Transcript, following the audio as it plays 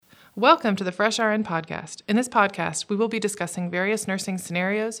Welcome to the Fresh RN podcast. In this podcast, we will be discussing various nursing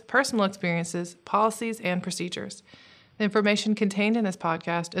scenarios, personal experiences, policies, and procedures. The information contained in this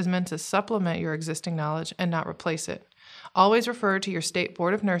podcast is meant to supplement your existing knowledge and not replace it. Always refer to your state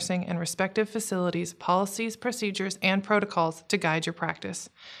board of nursing and respective facilities' policies, procedures, and protocols to guide your practice.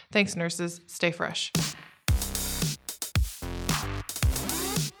 Thanks, nurses. Stay fresh.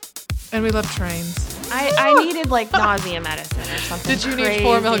 And we love trains. I needed like nausea medicine or something. Did you crazy. need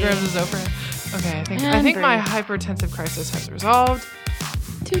 4 milligrams of Zofran? Okay, I think my hypertensive crisis has resolved.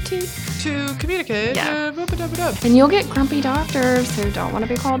 Toot toot. To communicate. Yeah. Bub-a-dub-a-dub. And you'll get grumpy doctors who don't want to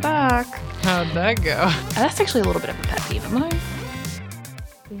be called back. How'd that go? That's actually a little bit of a pet peeve of mine.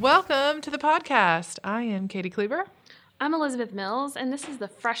 Welcome to the podcast. I am Katie Kleber. I'm Elizabeth Mills, and this is the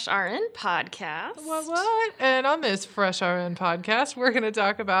Fresh RN podcast. What? And on this Fresh RN podcast, we're going to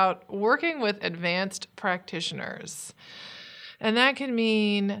talk about working with advanced practitioners. And that can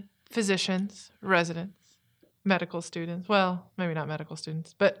mean physicians, residents, medical students. Well, maybe not medical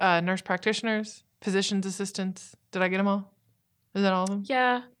students, but nurse practitioners, physician's assistants. Did I get them all? Is that all of them?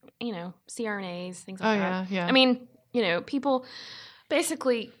 Yeah, CRNAs, things like that. Oh, yeah. I mean, people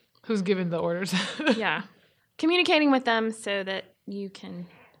basically... Who's giving the orders? Yeah. Communicating with them so that you can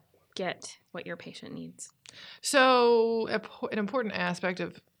get what your patient needs. So an important aspect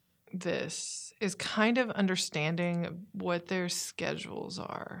of this is kind of understanding what their schedules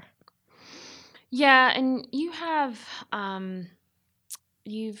are. Yeah, and you have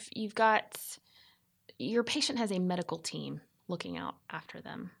you've got your patient has a medical team looking out after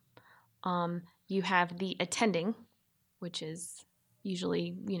them. You have the attending, which is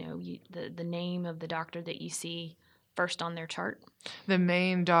usually, the name of the doctor that you see first on their chart. The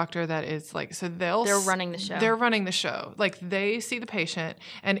main doctor that is they're running the show. They're running the show. Like they see the patient,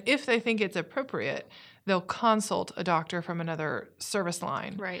 and if they think it's appropriate, they'll consult a doctor from another service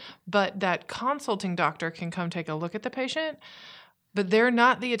line. Right. But that consulting doctor can come take a look at the patient, but they're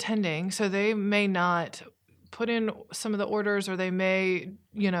not the attending, so they may not put in some of the orders, or they may,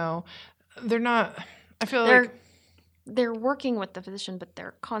 they're not, I feel like... They're working with the physician, but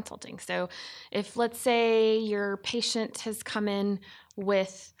they're consulting. So if, let's say, your patient has come in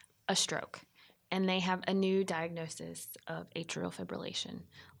with a stroke and they have a new diagnosis of atrial fibrillation,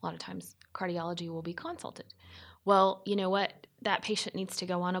 a lot of times cardiology will be consulted. Well, you know what? That patient needs to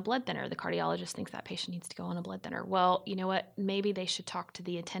go on a blood thinner. The cardiologist thinks that patient needs to go on a blood thinner. Well, you know what? Maybe they should talk to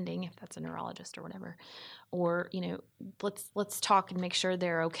the attending, if that's a neurologist or whatever. Or, let's talk and make sure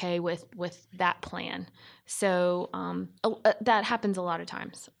they're okay with that plan. So that happens a lot of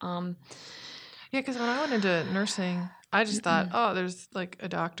times. Yeah, because when I went into nursing, I just thought, there's like a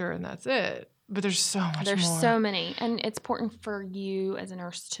doctor and that's it. But there's so much more. There's so many. And it's important for you as a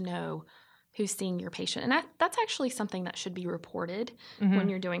nurse to know who's seeing your patient. And that's actually something that should be reported when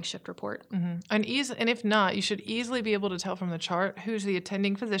you're doing shift report. Mm-hmm. And if not, you should easily be able to tell from the chart who's the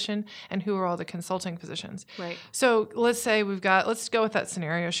attending physician and who are all the consulting physicians. Right. So let's say let's go with that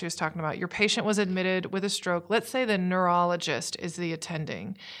scenario she was talking about. Your patient was admitted with a stroke. Let's say the neurologist is the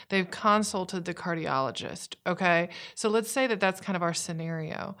attending. They've consulted the cardiologist, okay? So let's say that's kind of our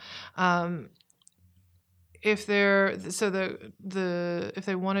scenario. If they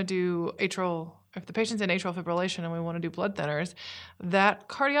want to do if the patient's in atrial fibrillation and we want to do blood thinners, that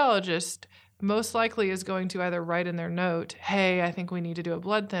cardiologist most likely is going to either write in their note, hey, I think we need to do a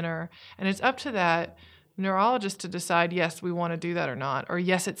blood thinner, and it's up to that neurologist to decide, yes, we want to do that or not, or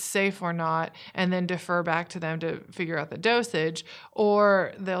yes, it's safe or not, and then defer back to them to figure out the dosage,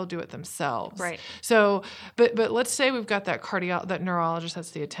 or they'll do it themselves. Right. So, but let's say we've got that neurologist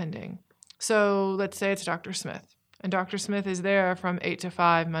that's the attending. So let's say it's Dr. Smith, and Dr. Smith is there from 8 to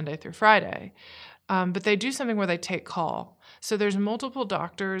 5, Monday through Friday. But they do something where they take call. So there's multiple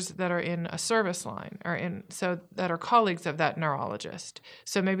doctors that are in a service line, that are colleagues of that neurologist.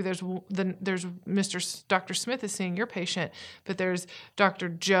 So maybe there's Dr. Smith is seeing your patient, but there's Dr.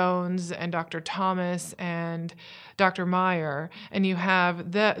 Jones and Dr. Thomas and Dr. Meyer, and you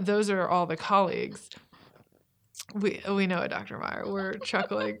have those are all the colleagues. We know a Dr. Meyer. We're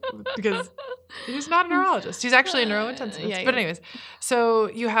chuckling because he's not a neurologist. He's actually a neurointensivist. Yeah, but anyways, so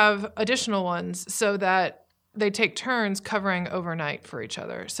you have additional ones so that they take turns covering overnight for each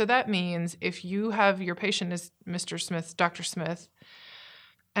other. So that means if you have your patient is Mr. Smith, Dr. Smith,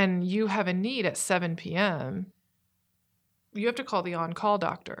 and you have a need at 7 p.m., you have to call the on-call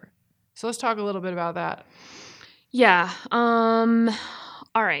doctor. So let's talk a little bit about that. Yeah.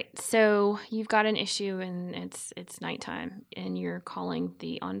 All right. So you've got an issue and it's nighttime and you're calling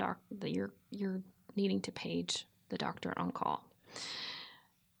the you're needing to page the doctor on call.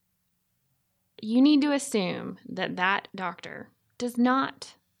 You need to assume that doctor does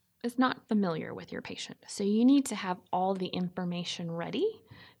not is not familiar with your patient. So you need to have all the information ready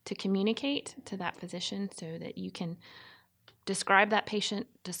to communicate to that physician so that you can describe that patient,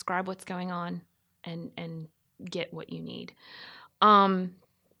 describe what's going on, and get what you need.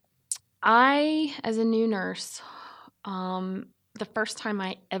 I, as a new nurse, the first time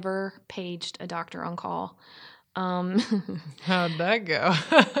I ever paged a doctor on call, how'd that go?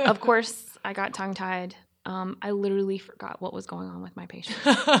 of course, I got tongue-tied. I literally forgot what was going on with my patient.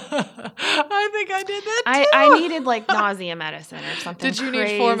 I think I did that too. I needed like nausea medicine or something. Did you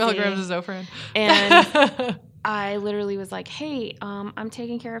crazy. need 4 milligrams of Zofran? And I literally was like, "Hey, I'm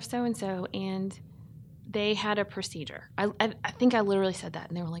taking care of so and so, and they had a procedure." I think I literally said that,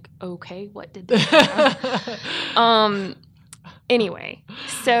 and they were like, "Okay, what did they have?" Anyway,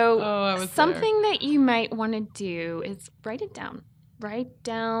 so something that you might want to do is write it down. Write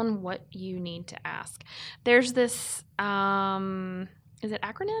down what you need to ask. There's this, is it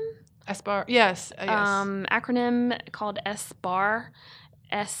acronym? SBAR. Yes. Acronym called SBAR,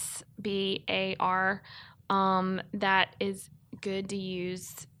 SBAR, that is good to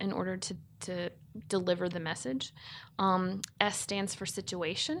use in order to deliver the message. S stands for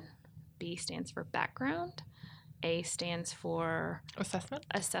situation. B stands for background. A stands for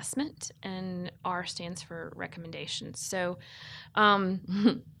assessment, and R stands for recommendations. So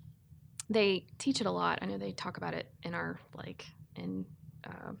they teach it a lot. I know they talk about it in our, I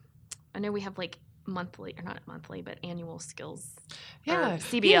know we have like monthly, or not monthly, but annual skills. Yeah.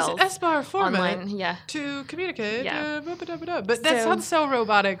 CBLs. Use SBAR format online, to communicate. Yeah. But that sounds so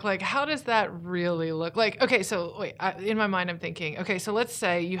robotic. Like, how does that really look? Like, okay, so wait, in my mind I'm thinking, okay, so let's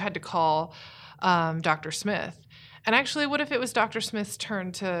say you had to call Dr. Smith. And actually, what if it was Dr. Smith's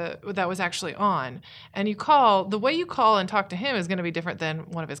turn that was actually on? And the way you call and talk to him is going to be different than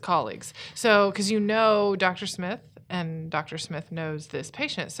one of his colleagues. So, because Dr. Smith, and Dr. Smith knows this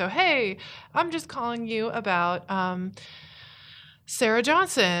patient. So, hey, I'm just calling you about Sarah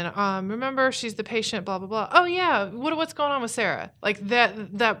Johnson. Remember, she's the patient, blah, blah, blah. Oh, yeah, what's going on with Sarah? Like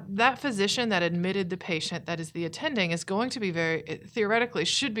that physician that admitted the patient, that is the attending, is going to be theoretically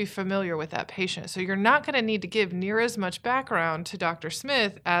should be familiar with that patient. So you're not going to need to give near as much background to Dr.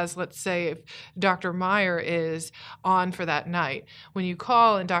 Smith as, let's say, if Dr. Meyer is on for that night. When you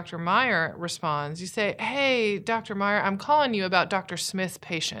call and Dr. Meyer responds, you say, hey, Dr. Meyer, I'm calling you about Dr. Smith's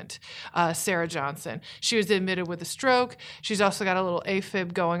patient, Sarah Johnson. She was admitted with a stroke. She's also got a little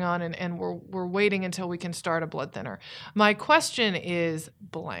AFib going on, and we're waiting until we can start a blood thinner. My question is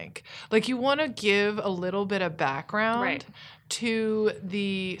blank. Like, you want to give a little bit of background to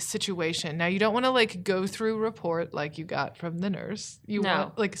the situation. Now, you don't want to like go through report like you got from the nurse. You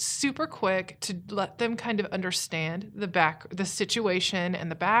want like super quick to let them kind of understand the situation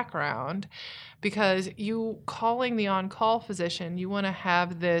and the background. Because you calling the on-call physician, you want to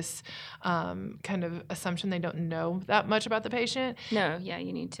have this kind of assumption they don't know that much about the patient. No, yeah,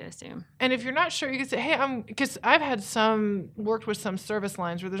 you need to assume. And if you're not sure, you can say, hey, because I've worked with some service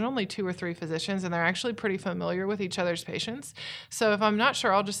lines where there's only 2 or 3 physicians, and they're actually pretty familiar with each other's patients. So if I'm not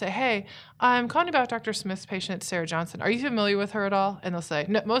sure, I'll just say, hey, I'm calling about Dr. Smith's patient, Sarah Johnson. Are you familiar with her at all? And they'll say,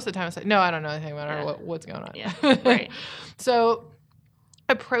 no. Most of the time, I'll say, no, I don't know anything about her. What's going on? Yeah, right. So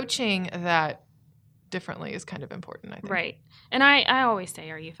approaching that differently is kind of important, I think. Right. And I always say,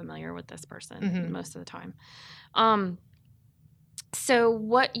 are you familiar with this person most of the time? So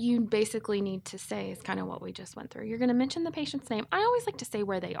what you basically need to say is kind of what we just went through. You're going to mention the patient's name. I always like to say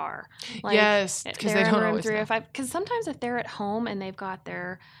where they are. Like, yes, because they don't always know. Because sometimes if they're at home and they've got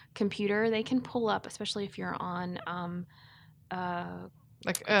their computer, they can pull up, especially if you're on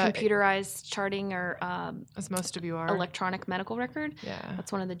computerized charting or as most of you are, electronic medical record. Yeah,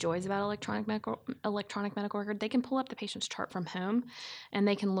 that's one of the joys about electronic medical record. They can pull up the patient's chart from home, and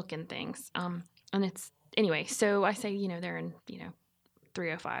they can look in things. And it's anyway. So I say, they're in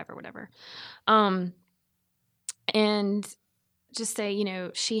 305 or whatever, and just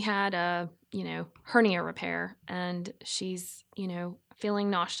say, she had a hernia repair, and she's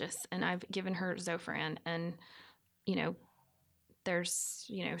feeling nauseous, and I've given her Zofran, and there's,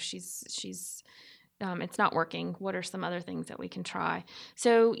 she's it's not working. What are some other things that we can try?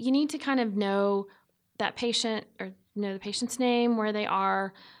 So you need to kind of know that patient, or know the patient's name, where they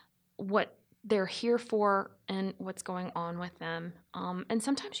are, what they're here for, and what's going on with them. And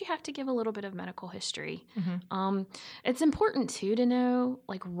sometimes you have to give a little bit of medical history. It's important too to know,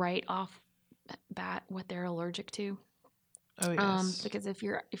 like, right off bat what they're allergic to. Oh, yes. Because if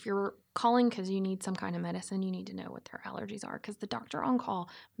you're calling because you need some kind of medicine, you need to know what their allergies are, because the doctor on call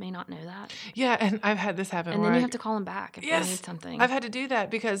may not know that. Yeah, and I've had this happen. And then you have to call them back if they need something. I've had to do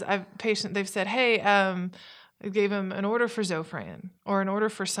that because they've said, hey, I gave him an order for Zofran or an order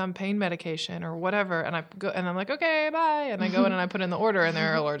for some pain medication or whatever. And I'm like, okay, bye. And I go in and I put in the order and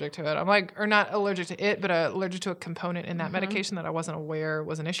they're allergic to it. I'm like, or not allergic to it, but allergic to a component in that medication that I wasn't aware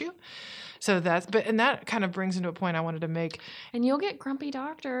was an issue. So and that kind of brings into a point I wanted to make. And you'll get grumpy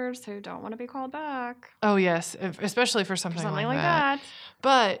doctors who don't want to be called back. Oh, yes, especially for something like that.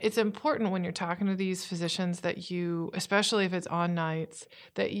 But it's important when you're talking to these physicians that you, especially if it's on nights,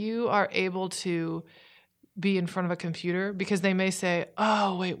 that you are able to be in front of a computer because they may say,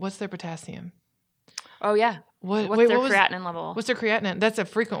 oh, wait, what's their potassium? Oh, yeah. What's their creatinine level? What's their creatinine? That's a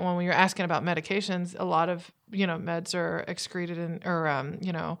frequent one when you're asking about medications. A lot of, meds are excreted in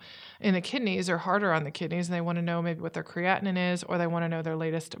the kidneys or harder on the kidneys, and they want to know maybe what their creatinine is, or they want to know their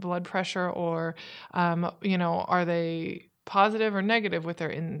latest blood pressure, or, are they positive or negative with their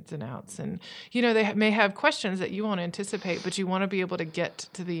ins and outs. And, they may have questions that you won't anticipate, but you want to be able to get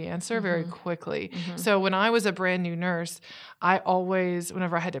to the answer very quickly. So when I was a brand new nurse, I always,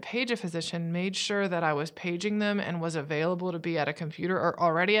 whenever I had to page a physician, made sure that I was paging them and was available to be at a computer or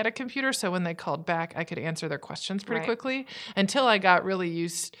already at a computer. So when they called back, I could answer their questions pretty quickly until I got really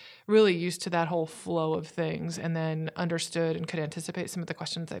used to that whole flow of things and then understood and could anticipate some of the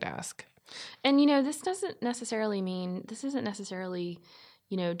questions they'd ask. And, this isn't necessarily,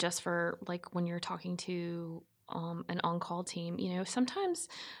 just for like when you're talking to an on-call team. Sometimes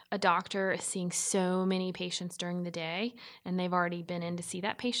a doctor is seeing so many patients during the day and they've already been in to see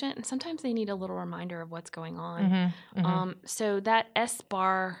that patient. And sometimes they need a little reminder of what's going on. So that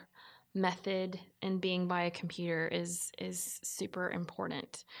SBAR method and being by a computer is super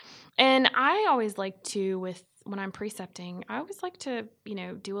important. And I always like to, when I'm precepting, I always like to,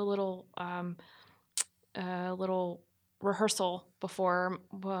 do a little rehearsal before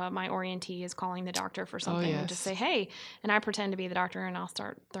my orientee is calling the doctor for something and just say, hey, and I pretend to be the doctor and I'll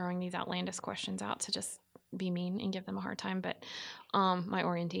start throwing these outlandish questions out to just be mean and give them a hard time. But my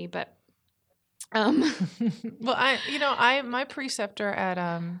orientee, but well, my preceptor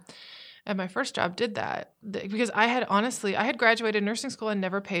at my first job did that because I had graduated nursing school and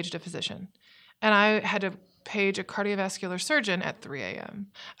never paged a physician. And I had to page a cardiovascular surgeon at 3 a.m.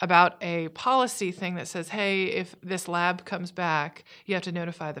 about a policy thing that says, hey, if this lab comes back, you have to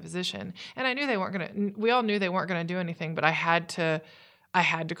notify the physician. And I knew we all knew they weren't going to do anything, but I had to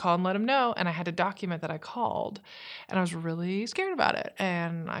call and let them know, and I had to document that I called. And I was really scared about it.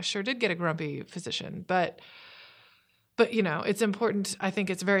 And I sure did get a grumpy physician. But it's important. I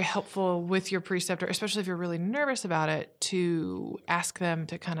think it's very helpful with your preceptor, especially if you're really nervous about it, to ask them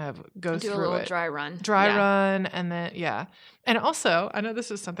to kind of go through it. Do a little dry run. Run, and then, yeah. And also, I know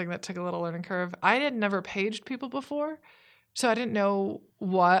this is something that took a little learning curve. I had never paged people before, so I didn't know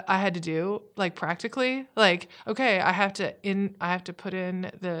what I had to do, like practically. Like, okay, I have to put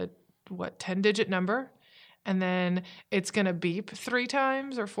in the 10-digit number. And then it's going to beep 3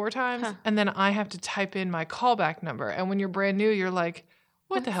 times or 4 times. And then I have to type in my callback number. And when you're brand new, you're like,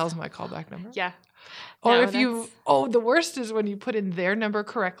 what the hell's my callback number? Yeah. Or the worst is when you put in their number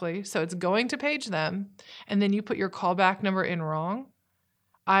correctly. So it's going to page them. And then you put your callback number in wrong.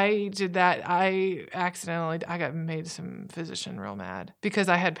 I did that. I got made some physician real mad because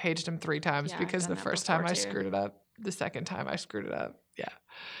I had paged him 3 times because the first time I screwed it up. The second time I screwed it up. Yeah.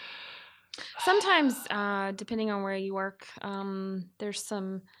 Sometimes, depending on where you work, there's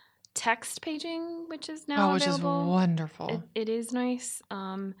some text paging, which is now available. Which is wonderful. It is nice.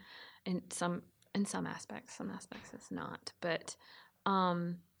 In some aspects, some aspects it's not. But,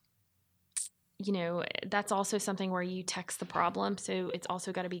 that's also something where you text the problem. So it's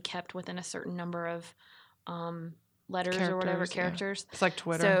also got to be kept within a certain number of letters or whatever characters. Yeah. It's like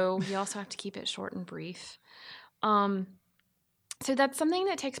Twitter. So you also have to keep it short and brief. So that's something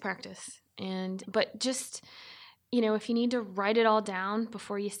that takes practice. But just, if you need to write it all down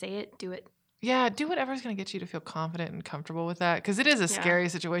before you say it, do it. Yeah, do whatever's going to get you to feel confident and comfortable with that. Because it is a scary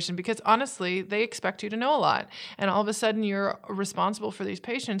situation. Because honestly, they expect you to know a lot. And all of a sudden, you're responsible for these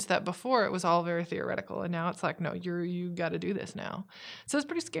patients that before it was all very theoretical. And now it's like, no, you got to do this now. So it's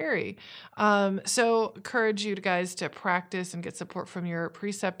pretty scary. So encourage you guys to practice and get support from your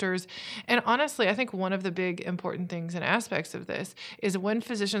preceptors. And honestly, I think one of the big important things and aspects of this is when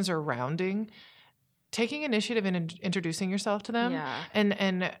physicians are rounding, taking initiative and introducing yourself to them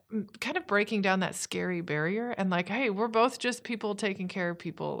and kind of breaking down that scary barrier and like, hey, we're both just people taking care of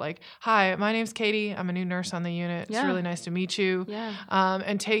people. Like, hi, my name's Katie. I'm a new nurse on the unit. It's really nice to meet you. Yeah.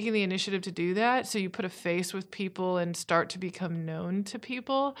 And taking the initiative to do that so you put a face with people and start to become known to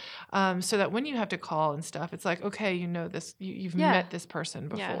people so that when you have to call and stuff, it's like, okay, you know this, you've met this person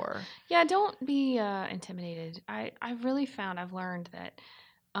before. Yeah, don't be intimidated. I've learned that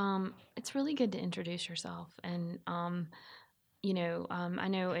it's really good to introduce yourself. And, I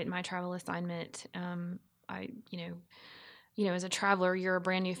know at my travel assignment, as a traveler, you're a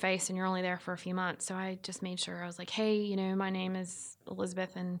brand new face and you're only there for a few months. So I just made sure I was like, hey, my name is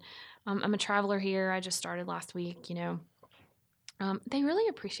Elizabeth and I'm a traveler here. I just started last week, They really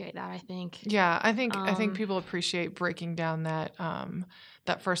appreciate that, I think. Yeah, I think people appreciate breaking down that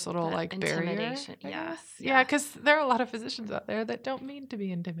first little That like barrier. intimidation. I Yes. guess. Yeah, because there are a lot of physicians out there that don't mean to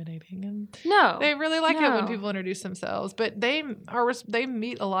be intimidating, and No. they really like it when No. people introduce themselves. But they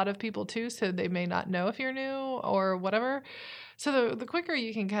meet a lot of people too, so they may not know if you're new or whatever. So the quicker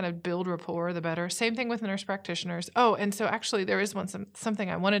you can kind of build rapport, the better. Same thing with nurse practitioners. Oh, and so actually there is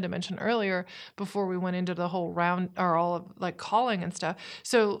something I wanted to mention earlier before we went into the whole round or all of like calling and stuff.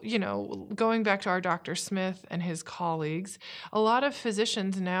 So, going back to our Dr. Smith and his colleagues, a lot of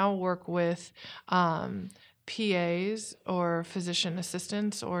physicians now work with PAs or physician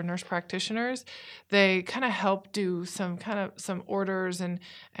assistants or nurse practitioners. They kind of help do some orders and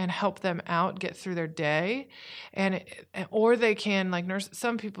help them out get through their day, or they can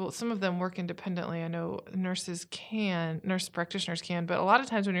some of them work independently. I know nurse practitioners can, but a lot of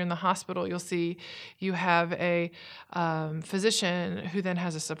times when you're in the hospital, you'll see you have a physician who then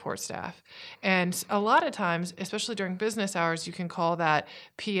has a support staff, and a lot of times, especially during business hours, you can call that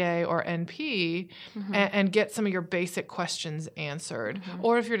PA or NP and get some of your basic questions answered.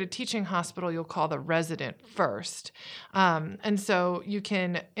 Or if you're at a teaching hospital, you'll call the resident first. And so you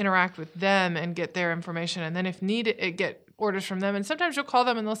can interact with them and get their information. And then if needed, get orders from them. And sometimes you'll call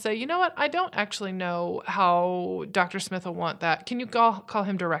them and they'll say, you know what, I don't actually know how Dr. Smith will want that. Can you call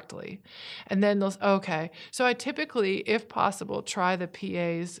him directly? And then okay. So I typically, if possible, try the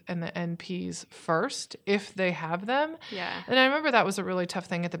PAs and the NPs first if they have them. Yeah. And I remember that was a really tough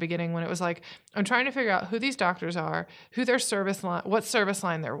thing at the beginning when it was like, I'm trying to figure out who these doctors are, who their service line, what service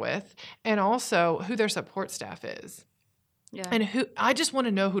line they're with, and also who their support staff is. Yeah. And I just want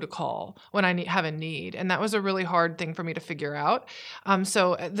to know who to call when I have a need. And that was a really hard thing for me to figure out.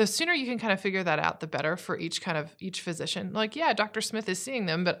 So the sooner you can kind of figure that out, the better for each physician. Like, yeah, Dr. Smith is seeing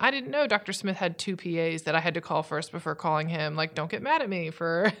them, but I didn't know Dr. Smith had 2 PAs that I had to call first before calling him. Like, don't get mad at me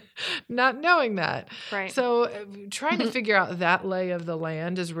for not knowing that. Right. So trying to figure out that lay of the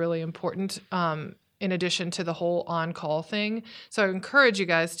land is really important. In addition to the whole on-call thing. So I encourage you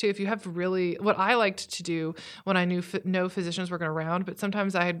guys too, if you have what I liked to do when I knew no physicians working around, but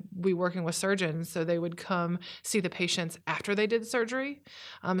sometimes I'd be working with surgeons, so they would come see the patients after they did surgery,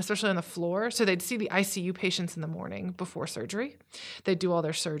 especially on the floor. So they'd see the ICU patients in the morning before surgery. They'd do all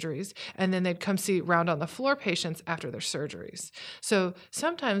their surgeries, and then they'd come see round on the floor patients after their surgeries. So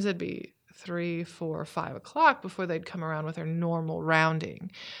sometimes it'd be 3, 4, 5 o'clock before they'd come around with their normal rounding.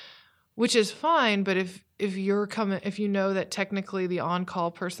 Which is fine, but if you know that technically the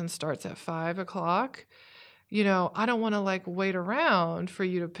on-call person starts at 5 o'clock, I don't want to wait around for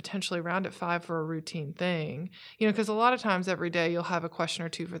you to potentially round at 5 for a routine thing, because a lot of times every day you'll have a question or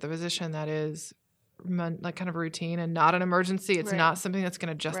two for the physician that is kind of routine and not an emergency. It's not something that's going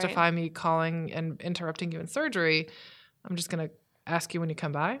to justify me calling and interrupting you in surgery. I'm just going to ask you when you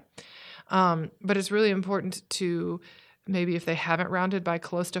come by. But it's really important to maybe if they haven't rounded by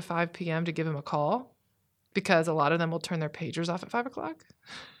close to 5 p.m. to give them a call, because a lot of them will turn their pagers off at 5 o'clock.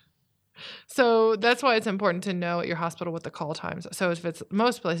 So that's why it's important to know at your hospital what the call times are. So if it's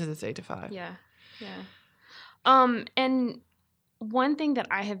most places, it's 8 to 5. Yeah. And one thing that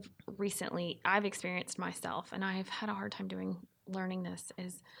I've experienced myself, and I've had a hard time learning this,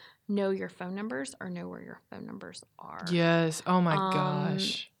 is know your phone numbers or know where your phone numbers are. Yes. Oh my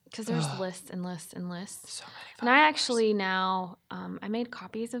gosh. Because there's lists and lists and lists. So many phone and I numbers. actually now, I made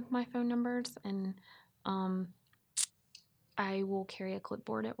copies of my phone numbers, and I will carry a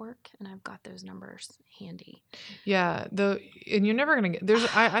clipboard at work, and I've got those numbers handy. Yeah, and you're never gonna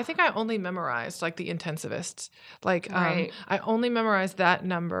get. I think I only memorized the intensivists. I only memorized that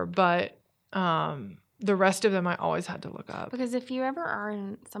number, but the rest of them I always had to look up. Because if you ever are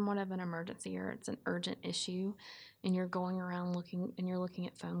in somewhat of an emergency or it's an urgent issue, and you're going around looking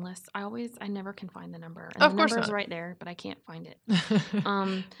at phone lists, I never can find the number. And of the course number's not. right there, but I can't find it.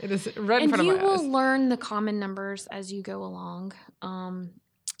 It is right in front of my eyes. And you will learn the common numbers as you go along.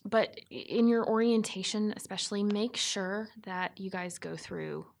 But in your orientation, especially, make sure that you guys go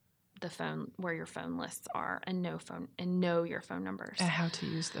through the phone where your phone lists are and know your phone numbers. And how to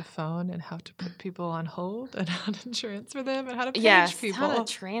use the phone and how to put people on hold and how to transfer them and how to page yes, people. How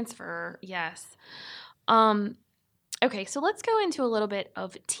to transfer, yes. Okay, so let's go into a little bit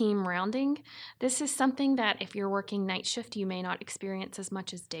of team rounding. This is something that if you're working night shift, you may not experience as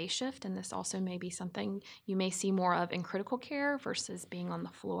much as day shift, and this also may be something you may see more of in critical care versus being on the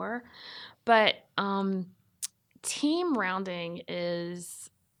floor. But team rounding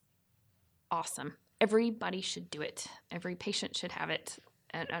is awesome. Everybody should do it. Every patient should have it.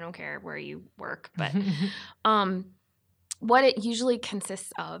 And I don't care where you work, but what it usually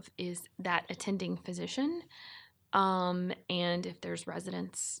consists of is that attending physician. And if there's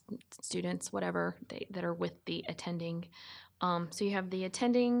residents, students, whatever, that are with the attending. So you have the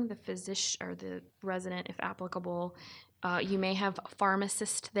attending, the physician, or the resident, if applicable. You may have a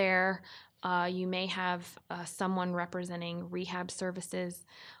pharmacist there. You may have someone representing rehab services.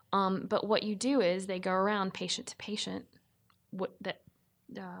 But what you do is they go around patient to patient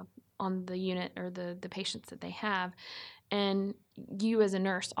on the unit or the patients that they have. And you as a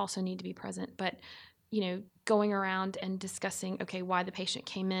nurse also need to be present. But going around and discussing, okay, why the patient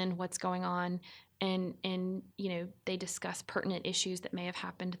came in, what's going on, and they discuss pertinent issues that may have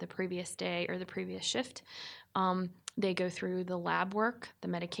happened the previous day or the previous shift. They go through the lab work, the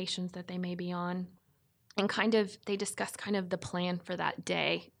medications that they may be on, and they discuss kind of the plan for that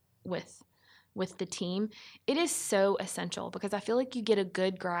day with the team. It is so essential because I feel like you get a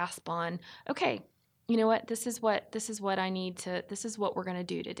good grasp on, okay, you know what, this is what I need to, this is what we're going to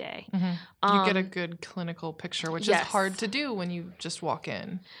do today. Mm-hmm. You get a good clinical picture, which is hard to do when you just walk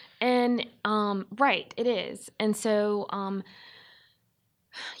in. And, right, it is. And so,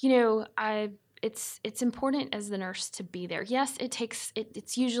 it's important as the nurse to be there. Yes,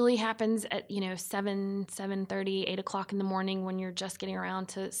 it usually happens at, 7:30, 8 o'clock in the morning when you're just getting around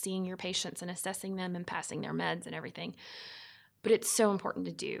to seeing your patients and assessing them and passing their meds and everything. But it's so important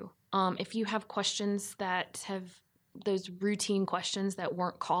to do. If you have questions that have those routine questions that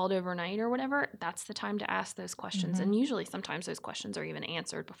weren't called overnight or whatever, that's the time to ask those questions. Mm-hmm. And usually sometimes those questions are even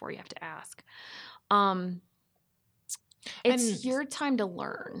answered before you have to ask. It's your time to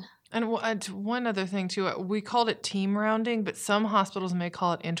learn. And one other thing, too, we called it team rounding, but some hospitals may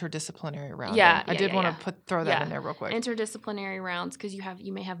call it interdisciplinary rounding. I did want to throw that in there real quick. Interdisciplinary rounds, because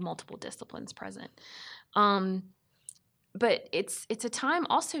you may have multiple disciplines present. But it's a time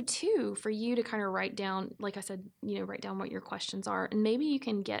also, too, for you to kind of write down, like I said, write down what your questions are. And maybe you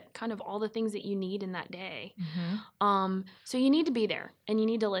can get kind of all the things that you need in that day. Mm-hmm. So you need to be there and you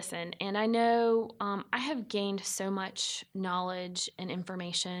need to listen. And I know I have gained so much knowledge and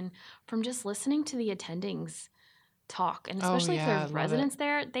information from just listening to the attendings talk. And especially if there's residents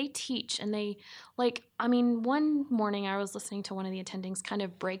there, they teach. And they, one morning I was listening to one of the attendings kind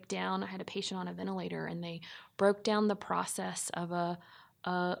of break down. I had a patient on a ventilator, and they broke down the process of a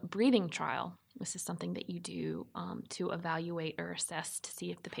breathing trial. This is something that you do to evaluate or assess to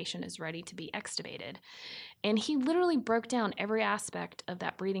see if the patient is ready to be extubated. And he literally broke down every aspect of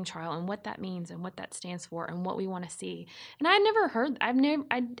that breathing trial and what that means and what that stands for and what we want to see. And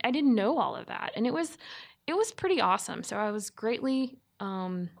I didn't know all of that. And it was pretty awesome. So I was greatly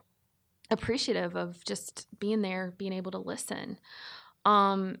appreciative of just being there, being able to listen.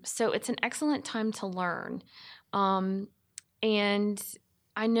 So it's an excellent time to learn. And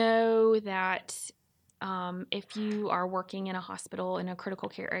I know that if you are working in a hospital in a critical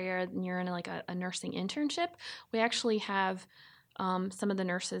care area and you're in a nursing internship, we actually have some of the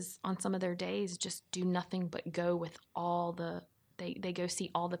nurses on some of their days just do nothing but go with they go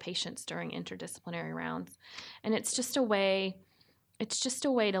see all the patients during interdisciplinary rounds. And it's just a way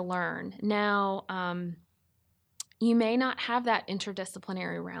to learn. Now, you may not have that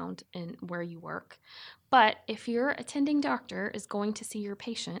interdisciplinary round in where you work, but if your attending doctor is going to see your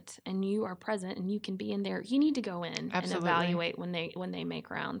patient and you are present and you can be in there, you need to go in and evaluate when they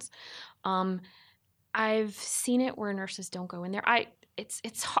make rounds. I've seen it where nurses don't go in there. It's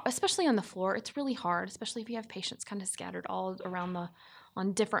especially on the floor. It's really hard, especially if you have patients kind of scattered all around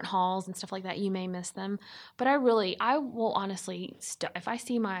on different halls and stuff like that. You may miss them. But I will honestly, if I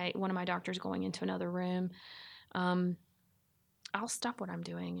see one of my doctors going into another room, I'll stop what I'm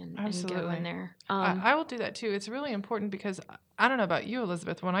doing and go in there. I will do that too. It's really important because I don't know about you,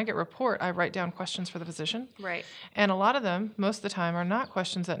 Elizabeth. When I get report, I write down questions for the physician. Right. And a lot of them, most of the time, are not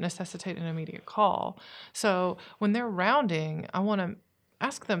questions that necessitate an immediate call. So when they're rounding, I want to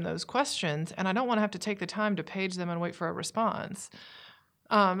ask them those questions, and I don't want to have to take the time to page them and wait for a response.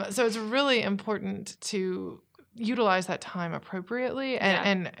 So it's really important to utilize that time appropriately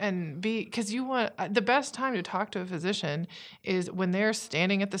and be, because you want the best time to talk to a physician is when they're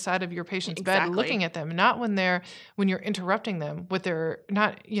standing at the side of your patient's bed looking at them, not when you're interrupting them with their,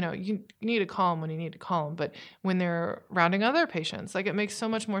 not, you need to call them when you need to call them, but when they're rounding other patients. Like, it makes so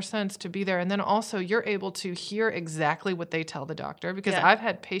much more sense to be there. And then also you're able to hear exactly what they tell the doctor, because I've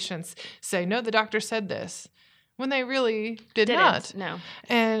had patients say, no, the doctor said this, when they really didn't. Not. No.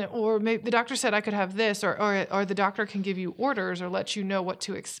 And or maybe the doctor said I could have this, or the doctor can give you orders or let you know what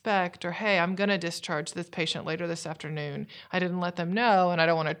to expect, or hey, I'm going to discharge this patient later this afternoon. I didn't let them know, and I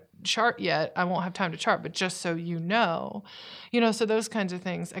don't want to chart yet. I won't have time to chart, but just so you know. So those kinds of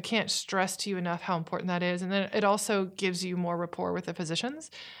things. I can't stress to you enough how important that is. And then it also gives you more rapport with the physicians,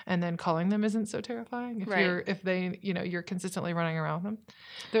 and then calling them isn't so terrifying you're consistently running around with them.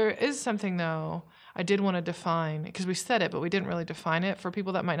 There is something though I did want to define, because we said it, but we didn't really define it for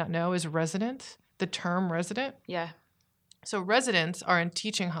people that might not know, is resident, the term resident. Yeah. So residents are in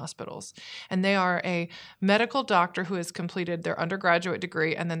teaching hospitals, and they are a medical doctor who has completed their undergraduate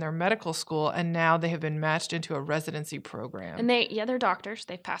degree and then their medical school, and now they have been matched into a residency program. And they're doctors.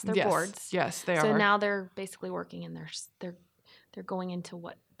 They've passed their boards. Yes, they are. So now they're basically working in they're going into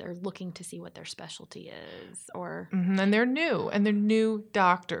what they're looking to see what their specialty is, or and they're new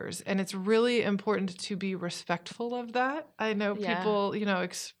doctors, and it's really important to be respectful of that. I know people,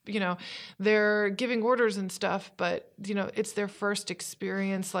 they're giving orders and stuff, but it's their first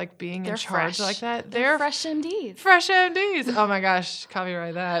experience, like being in charge like that. They're fresh MDs. Fresh MDs. Oh my gosh,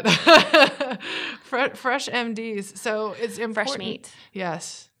 copyright that. Fresh MDs. So it's important. Fresh meat.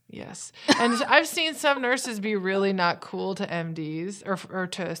 Yes. And I've seen some nurses be really not cool to MDs or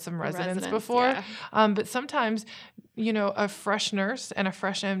to some residents before. Yeah. But sometimes, a fresh nurse and a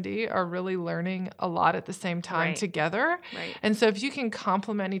fresh MD are really learning a lot at the same time together. Right. And so if you can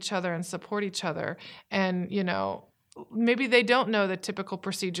complement each other and support each other, and, maybe they don't know the typical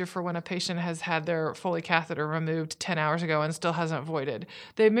procedure for when a patient has had their Foley catheter removed 10 hours ago and still hasn't voided.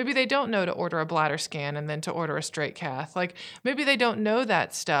 Maybe they don't know to order a bladder scan and then to order a straight cath. Like, maybe they don't know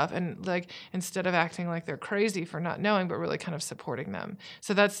that stuff, and like, instead of acting like they're crazy for not knowing, but really kind of supporting them.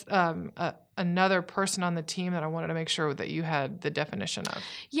 So that's another person on the team that I wanted to make sure that you had the definition of.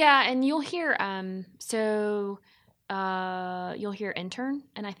 Yeah, and you'll hear you'll hear intern,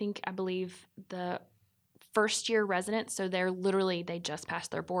 and I believe the first year residents, so they just passed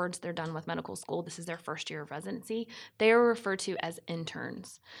their boards, they're done with medical school, this is their first year of residency, they are referred to as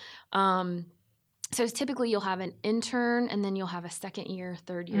interns. So typically you'll have an intern, and then you'll have a second year,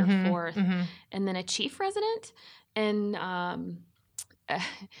 third year, fourth, and then a chief resident. And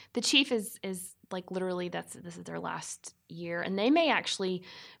the chief is like literally this is their last year, and they may actually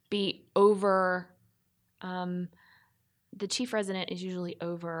be over, the chief resident is usually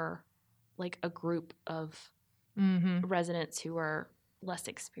over like a group of residents who are less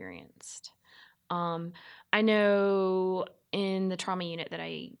experienced. I know in the trauma unit that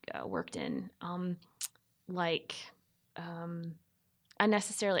I worked in, I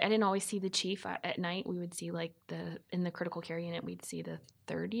didn't always see the chief at night. We would see in the critical care unit, we'd see the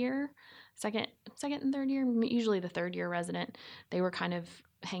second and third year, usually the third year resident. They were kind of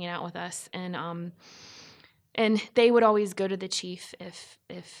hanging out with us, and they would always go to the chief if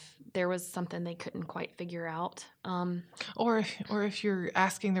there was something they couldn't quite figure out. Or if you're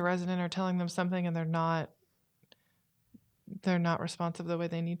asking the resident or telling them something and they're not responsive the way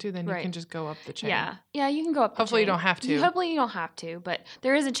they need to, then you can just go up the chain. Yeah, you can go up the chain. Hopefully you don't have to. Hopefully you don't have to, but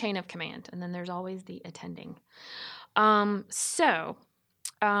there is a chain of command, and then there's always the attending. And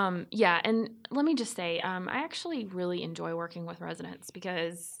let me just say, I actually really enjoy working with residents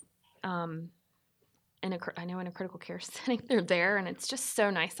because I know in a critical care setting, they're there, and it's just so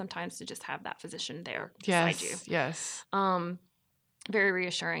nice sometimes to just have that physician there beside you. Yes. Very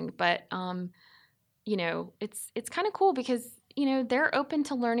reassuring, but it's kind of cool because they're open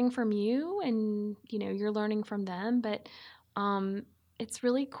to learning from you, and you're learning from them. But it's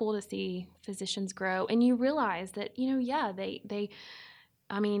really cool to see physicians grow, and you realize that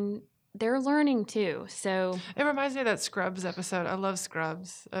they're learning too. So it reminds me of that Scrubs episode. I love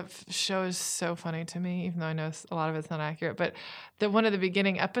Scrubs. That show is so funny to me, even though I know a lot of it's not accurate. But one of the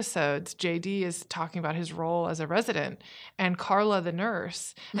beginning episodes, JD is talking about his role as a resident, and Carla, the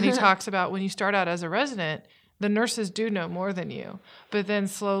nurse, and he talks about when you start out as a resident, the nurses do know more than you, but then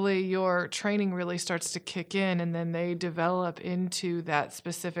slowly your training really starts to kick in, and then they develop into that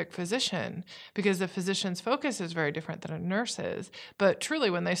specific physician, because the physician's focus is very different than a nurse's. But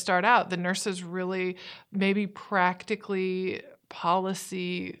truly, when they start out, the nurses really, maybe practically,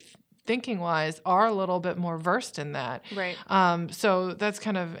 policy thinking-wise, are a little bit more versed in that. Right. So that's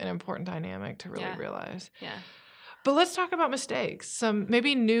kind of an important dynamic to really realize. Yeah. But let's talk about mistakes. Some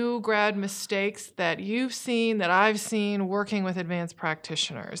maybe new grad mistakes that you've seen, that I've seen working with advanced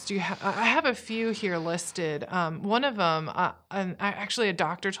practitioners. I have a few here listed. One of them, actually a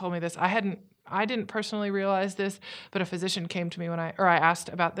doctor told me this. I didn't personally realize this, but a physician came to me I asked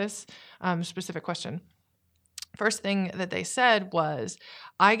about this specific question. First thing that they said was,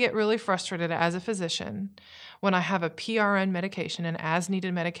 I get really frustrated as a physician when I have a PRN medication, an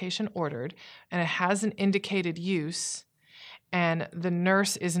as-needed medication ordered, and it has an indicated use, and the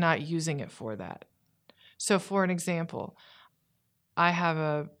nurse is not using it for that. So for an example, I have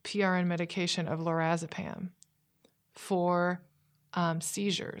a PRN medication of lorazepam for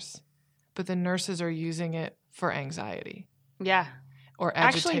seizures, but the nurses are using it for anxiety. Yeah. Or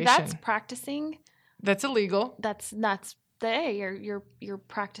agitation. Actually, that's practicing. That's illegal. That's you're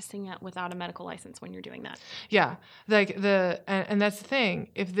practicing it without a medical license when you're doing that. Yeah, and that's the thing.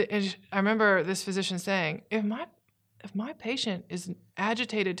 I remember this physician saying, if my patient is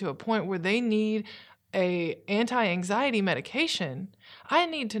agitated to a point where they need a anti-anxiety medication, I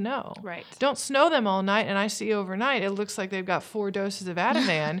need to know. Right. Don't snow them all night, and I see overnight it looks like they've got 4 doses of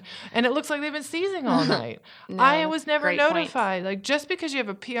Ativan, and it looks like they've been seizing all night. No, I was never notified. Point. Like, just because you have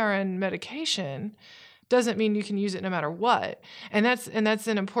a PRN medication doesn't mean you can use it no matter what. And that's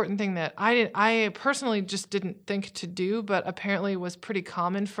an important thing that I personally just didn't think to do, but apparently was pretty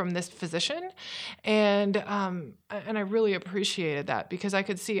common from this physician. And I really appreciated that, because I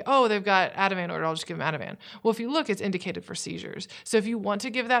could see, oh, they've got Ativan ordered, I'll just give them Ativan. Well, if you look, it's indicated for seizures. So if you want to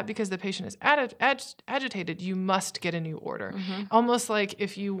give that because the patient is agitated, you must get a new order. Mm-hmm. Almost like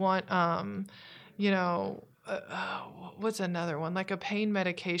if you want, what's another one? Like a pain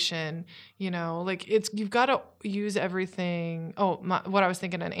medication, like you've got to use everything. What I was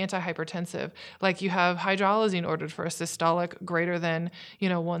thinking, an antihypertensive, like you have hydralazine ordered for a systolic greater than,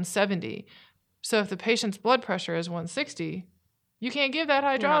 170. So if the patient's blood pressure is 160, you can't give that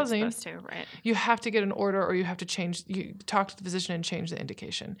hydralazine. You're not supposed to, right? You have to get an order, or you have to you talk to the physician and change the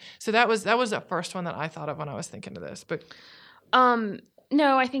indication. So that was the first one that I thought of when I was thinking of this. But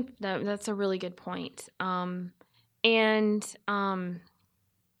no, I think that's a really good point.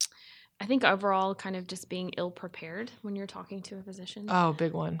 I think overall kind of just being ill-prepared when you're talking to a physician. Oh,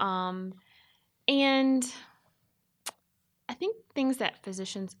 big one. And I think things that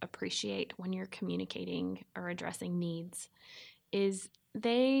physicians appreciate when you're communicating or addressing needs is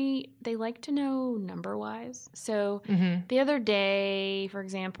they like to know number-wise. So the other day, for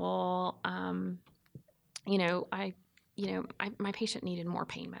example, my patient needed more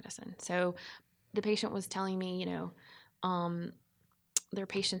pain medicine. So the patient was telling me, their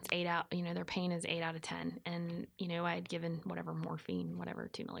patient's their pain is 8 out of 10. And, I had given morphine,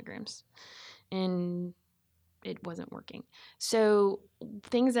 2 milligrams, and it wasn't working. So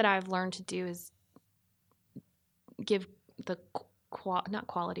things that I've learned to do is give the not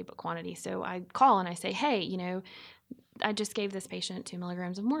quality, but quantity. So I call and I say, hey, I just gave this patient 2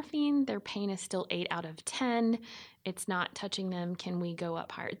 milligrams of morphine. Their pain is still 8 out of 10. It's not touching them. Can we go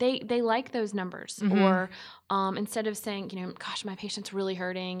up higher? They like those numbers. Mm-hmm. Or instead of saying, gosh, my patient's really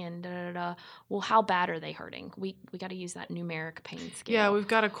hurting and da-da-da. Well, how bad are they hurting? We got to use that numeric pain scale. Yeah, we've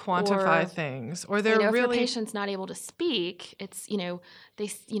got to quantify things. Or they're if really... your patient's not able to speak, it's,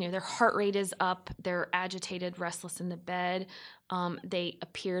 their heart rate is up. They're agitated, restless in the bed. They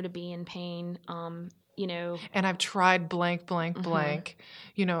appear to be in pain. And I've tried blank, blank,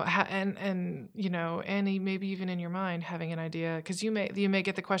 and Annie, maybe even in your mind having an idea, because you may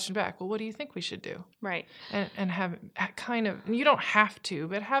get the question back, well, what do you think we should do? Right. And have kind of, you don't have to,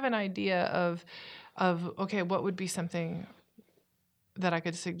 but have an idea of, okay, what would be something that I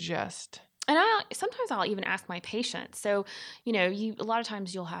could suggest? And sometimes I'll even ask my patients. So, a lot of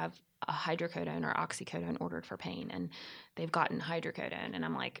times you'll have a hydrocodone or oxycodone ordered for pain, and they've gotten hydrocodone, and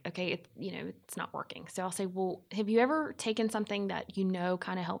I'm like, okay, it's not working. So I'll say, well, have you ever taken something that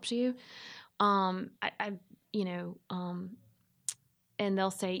kind of helps you? And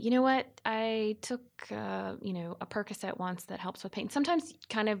they'll say, you know what, I took a Percocet once that helps with pain. Sometimes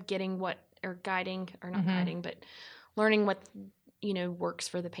kind of getting not guiding, but learning what works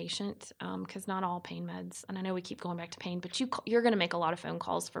for the patient, because not all pain meds, and I know we keep going back to pain, but you're going to make a lot of phone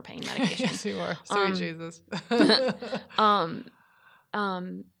calls for pain medication. Yes, you are. Sweet Jesus.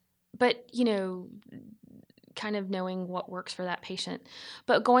 But kind of knowing what works for that patient.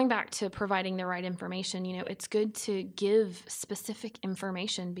 But going back to providing the right information, it's good to give specific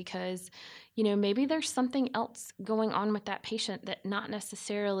information, because maybe there's something else going on with that patient that not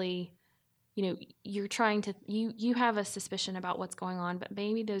necessarily you're trying to, you have a suspicion about what's going on, but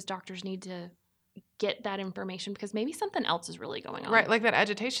maybe those doctors need to get that information because maybe something else is really going on. Right, like that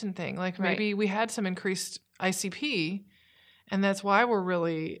agitation thing. Like maybe we had some increased ICP, and that's why we're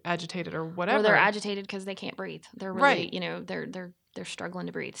really agitated or whatever. Or they're agitated because they can't breathe. They're really, they're struggling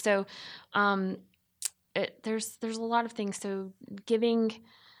to breathe. So, there's a lot of things. So giving,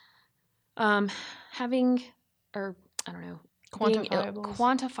 having, or I don't know,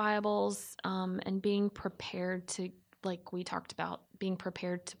 quantifiables, and being prepared to, like we talked about, being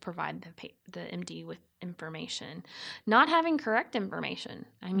prepared to provide the MD with information, not having correct information.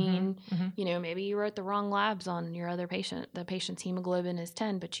 I mean, maybe you wrote the wrong labs on your other patient. The patient's hemoglobin is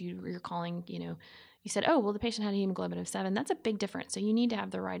 10, but you're calling, you said, oh, well, the patient had a hemoglobin of 7. That's a big difference. So you need to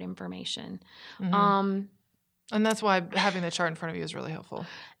have the right information. And that's why having the chart in front of you is really helpful.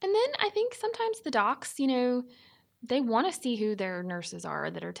 And then I think sometimes the docs, they want to see who their nurses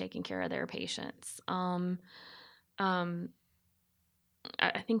are that are taking care of their patients.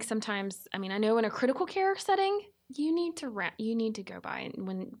 I think sometimes, I know in a critical care setting, you need to go by,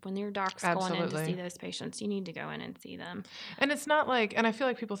 and when your doc's going in to see those patients, you need to go in and see them. And it's not like, and I feel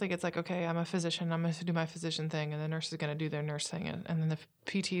like people think it's like, okay, I'm a physician, I'm going to do my physician thing, and the nurse is going to do their nurse thing, and then the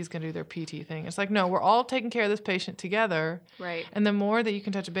PT is going to do their PT thing. It's like, no, we're all taking care of this patient together. Right. And the more that you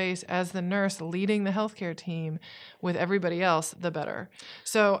can touch base as the nurse leading the healthcare team with everybody else, the better.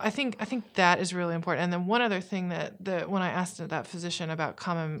 So I think that is really important. And then one other thing that when I asked that physician about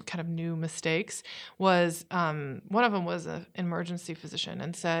common kind of new mistakes was, one of them was an emergency physician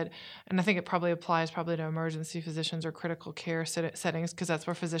and said, and I think it probably applies to emergency physicians or critical care settings because that's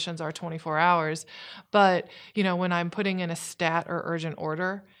where physicians are 24 hours. But, when I'm putting in a stat or urgent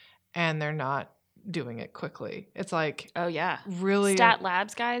order and they're not doing it quickly, it's like, oh yeah, really stat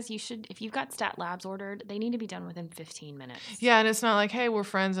labs, guys, if you've got stat labs ordered, they need to be done within 15 minutes. Yeah. And it's not like, hey, we're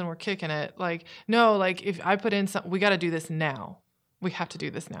friends and we're kicking it. Like, no, like if I put in we got to do this now. We have to do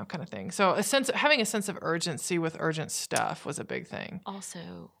this now kind of thing. So having a sense of urgency with urgent stuff was a big thing.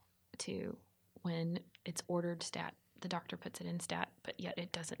 Also, too, when it's ordered stat, the doctor puts it in stat, but yet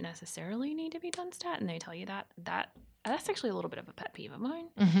it doesn't necessarily need to be done stat, and they tell you that's actually a little bit of a pet peeve of mine.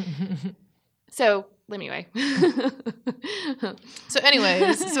 So anyway. So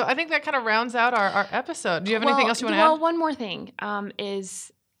I think that kind of rounds out our episode. Do you have anything else you want to add? Well, one more thing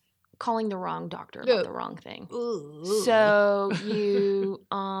is calling the wrong doctor about the wrong thing. So you,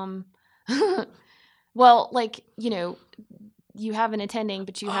 you have an attending,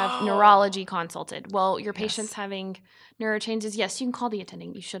 but you have neurology consulted. Well, your patient's having neuro changes. Yes, you can call the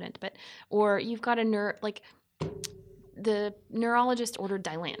attending. You shouldn't, or you've got the neurologist ordered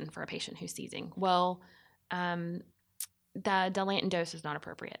Dilantin for a patient who's seizing. Well, the Dilantin dose is not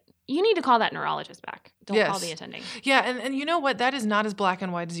appropriate. You need to call that neurologist back. Don't call the attending. Yeah, and you know what? That is not as black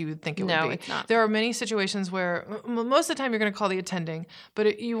and white as you would think it would be. No, it's not. There are many situations where most of the time you're going to call the attending,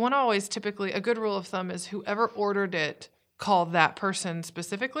 but you want to always typically, a good rule of thumb is whoever ordered it, call that person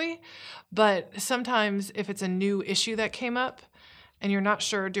specifically. But sometimes if it's a new issue that came up, and you're not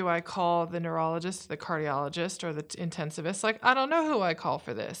sure, do I call the neurologist, the cardiologist, or the intensivist? Like, I don't know who I call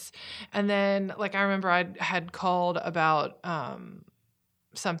for this. And then, I remember I had called about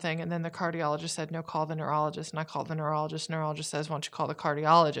something, and then the cardiologist said, no, call the neurologist. And I called the neurologist. Neurologist says, why don't you call the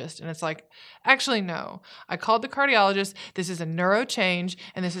cardiologist? And it's like, actually, no. I called the cardiologist. This is a neuro change,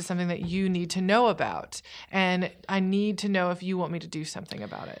 and this is something that you need to know about. And I need to know if you want me to do something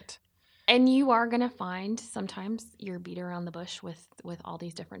about it. And you are going to find sometimes you're beat around the bush with all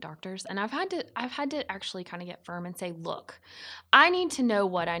these different doctors. And I've had to actually kind of get firm and say, look, I need to know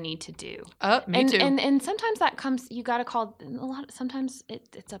what I need to do. Me too. And sometimes that comes, you got to call sometimes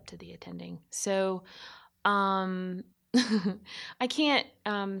it's up to the attending. So, I can't,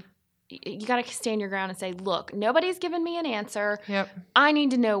 you got to stand your ground and say, look, nobody's given me an answer. Yep. I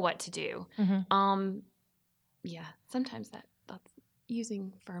need to know what to do. Mm-hmm. Yeah, sometimes that's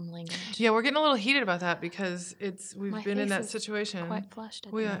using firm language. Yeah, we're getting a little heated about that because we've been in that situation. Quite flushed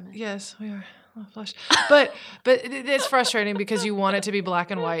at we the are, moment. yes, we are. Flush. But it's frustrating because you want it to be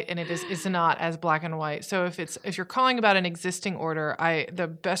black and white, and it's not as black and white. So if you're calling about an existing order, the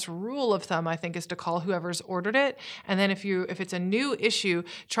best rule of thumb I think is to call whoever's ordered it, and then if it's a new issue,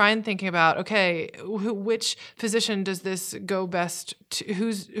 try and think about, okay, which physician does this go best to,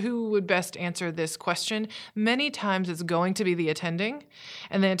 who would best answer this question. Many times it's going to be the attending,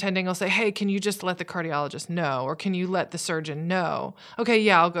 and the attending will say, hey, can you just let the cardiologist know, or can you let the surgeon know? Okay,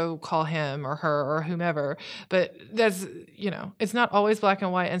 yeah, I'll go call him or her or whomever. But that's, it's not always black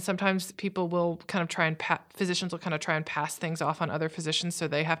and white. And sometimes people will kind of physicians will kind of try and pass things off on other physicians. So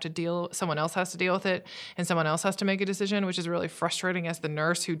someone else has to deal with it and someone else has to make a decision, which is really frustrating as the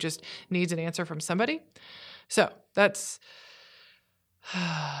nurse who just needs an answer from somebody. So that's,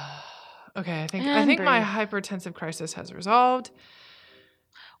 Okay, I think And my breathe. hypertensive crisis has resolved.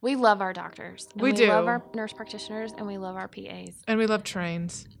 We love our doctors. And We do. love our nurse practitioners, and we love our PAs. And we love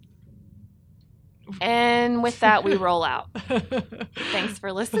trains. And with that, we roll out. Thanks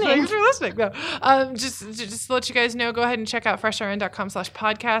for listening. Thanks for listening. No, just to let you guys know, go ahead and check out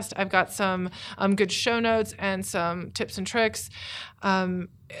freshrn.com/podcast. I've got some good show notes and some tips and tricks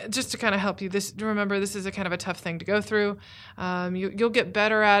just to kind of help you. Remember, this is a kind of a tough thing to go through. You'll get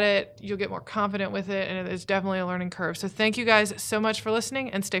better at it. You'll get more confident with it, and it's definitely a learning curve. So thank you guys so much for listening,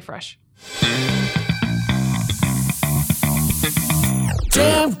 and stay fresh.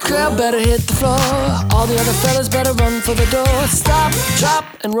 Damn girl, better hit the floor. All the other fellas better run for the door. Stop, drop,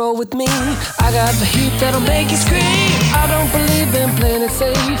 and roll with me. I got the heat that'll make you scream. I don't believe in playing it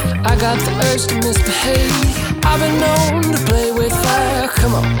safe. I got the urge to misbehave. I've been known to play with fire.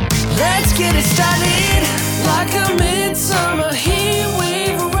 Come on, let's get it started like a midsummer